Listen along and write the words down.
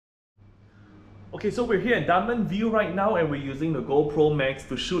Okay, so we're here in Dunman View right now and we're using the GoPro Max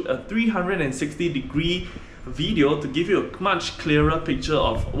to shoot a 360-degree video to give you a much clearer picture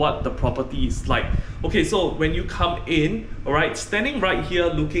of what the property is like. Okay, so when you come in, alright, standing right here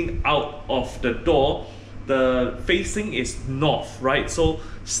looking out of the door, the facing is north, right? So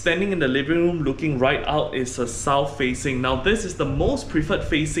standing in the living room looking right out is a south facing. Now this is the most preferred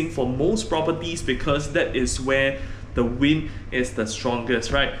facing for most properties because that is where the wind is the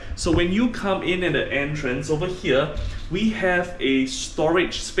strongest, right? So when you come in at the entrance over here, we have a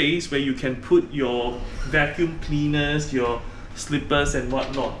storage space where you can put your vacuum cleaners, your slippers and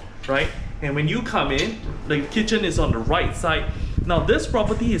whatnot, right? And when you come in, the kitchen is on the right side. Now this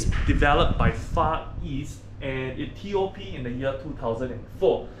property is developed by Far East and it TOP in the year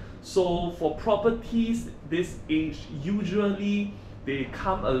 2004. So for properties this age, usually they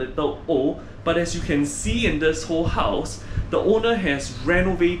come a little old, but as you can see in this whole house, the owner has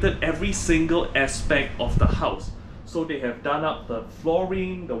renovated every single aspect of the house. So they have done up the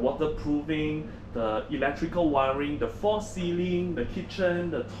flooring, the waterproofing, the electrical wiring, the false ceiling, the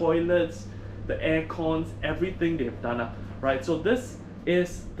kitchen, the toilets, the air cons, everything they have done up, right? So this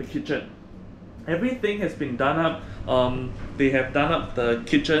is the kitchen. Everything has been done up. They have done up the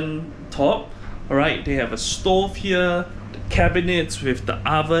kitchen top, alright? They have a stove here, cabinets with the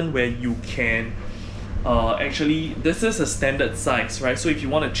oven where you can actually, this is a standard size, right? So if you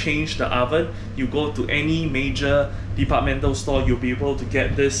want to change the oven, you go to any major departmental store, you'll be able to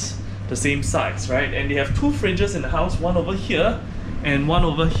get this the same size, right? And they have two fridges in the house, one over here and one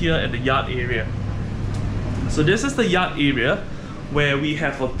over here at the yard area. So this is the yard area where we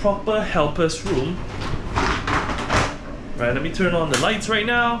have a proper helper's room. Right, let me turn on the lights right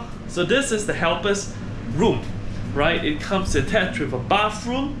now. So this is the helper's room, right? It comes attached with a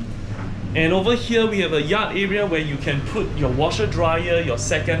bathroom, and over here we have a yard area where you can put your washer dryer, your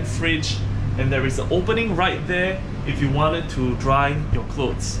second fridge, and there is an opening right there if you wanted to dry your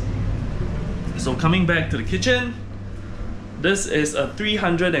clothes. So coming back to the kitchen, this is a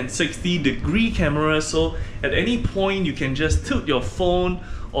 360-degree camera, so at any point you can just tilt your phone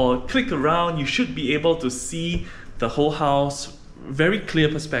or click around. You should be able to see the whole house, very clear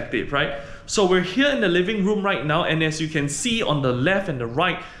perspective, right? So we're here in the living room right now, and as you can see on the left and the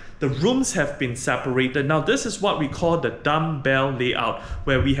right, the rooms have been separated. Now this is what we call the dumbbell layout,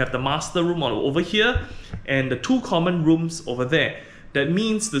 where we have the master room over here and the two common rooms over there. That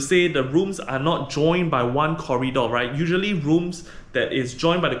means to say the rooms are not joined by one corridor, right? Usually rooms that is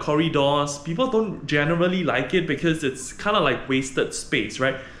joined by the corridors, people don't generally like it because it's kind of like wasted space,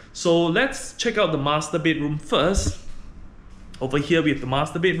 right? So let's check out the master bedroom first. Over here we have the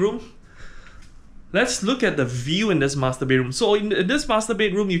master bedroom. Let's look at the view in this master bedroom. So in this master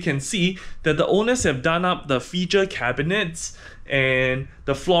bedroom, you can see that the owners have done up the feature cabinets, and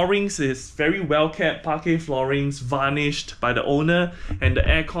the floorings is very well kept, parquet floorings, varnished by the owner, and the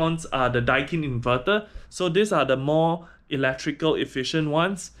air cons are the Daikin inverter. So these are the more electrical efficient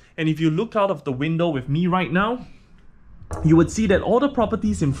ones. And if you look out of the window with me right now, you would see that all the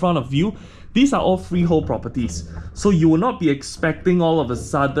properties in front of you, these are all freehold properties. So you will not be expecting all of a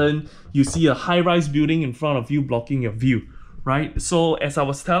sudden you see a high-rise building in front of you blocking your view, right? So as I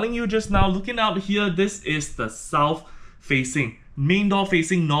was telling you just now, looking out here, this is the south facing, main door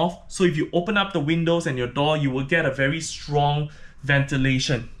facing north. So if you open up the windows and your door, you will get a very strong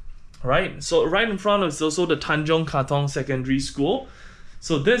ventilation, right? So right in front is also the Tanjong Katong Secondary School.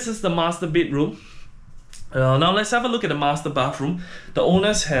 So this is the master bedroom. Now let's have a look at the master bathroom. The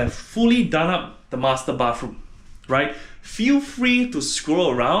owners have fully done up the master bathroom, right? Feel free to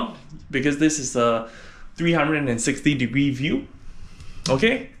scroll around because this is a 360-degree view,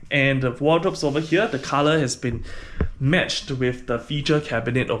 okay? And the wardrobes over here, the color has been matched with the feature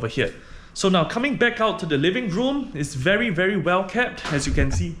cabinet over here. So now coming back out to the living room, it's very, very well kept, as you can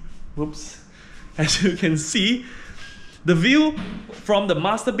see. Whoops. As you can see, the view from the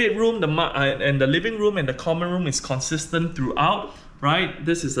master bedroom and the living room and the common room is consistent throughout, right?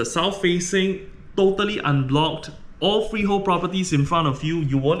 This is a south facing, totally unblocked, all freehold properties in front of you.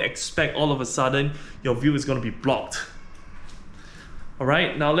 You won't expect all of a sudden your view is going to be blocked.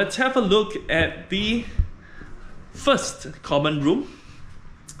 Alright, now let's have a look at the first common room.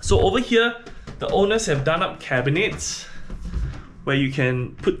 So over here, the owners have done up cabinets where you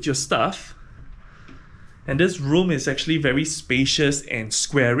can put your stuff. And this room is actually very spacious and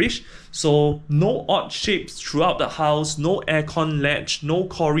squarish. So no odd shapes throughout the house, no aircon latch, no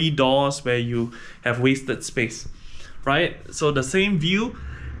corridors where you have wasted space, right? So the same view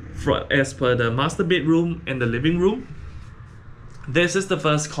as per the master bedroom and the living room. This is the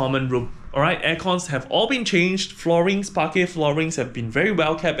first common room. Alright, aircons have all been changed. Floorings, parquet floorings have been very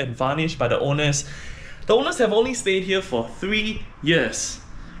well kept and varnished by the owners. The owners have only stayed here for 3 years.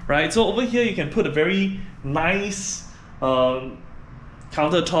 Right, so over here you can put a very nice countertop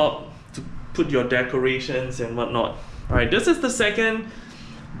to put your decorations and whatnot. Alright, this is the second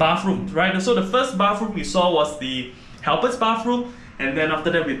bathroom, right? So the first bathroom we saw was the helper's bathroom, and then after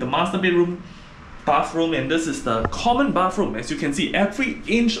that with the master bedroom bathroom, and this is the common bathroom. As you can see, every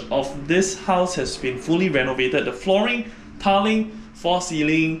inch of this house has been fully renovated. The flooring, tiling, false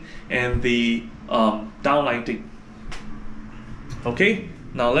ceiling, and the downlighting. Okay,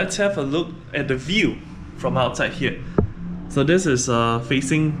 now let's have a look at the view from outside here. So this is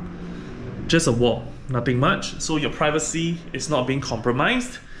facing just a wall, nothing much, so your privacy is not being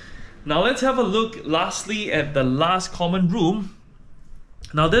compromised. Now let's have a look lastly at the last common room.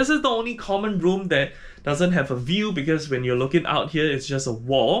 Now this is the only common room that doesn't have a view, because when you're looking out here it's just a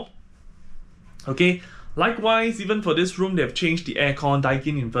wall. Okay, likewise even for this room they've changed the aircon,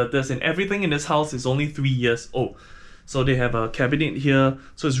 Daikin inverters, and everything in this house is only 3 years old. So they have a cabinet here,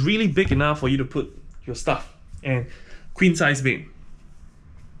 so it's really big enough for you to put your stuff, and queen size bed.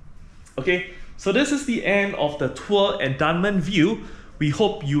 Okay, so this is the end of the tour at Dunman View. We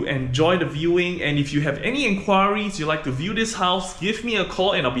hope you enjoy the viewing, and if you have any inquiries, you'd like to view this house, give me a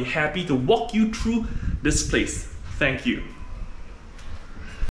call and I'll be happy to walk you through this place. Thank you.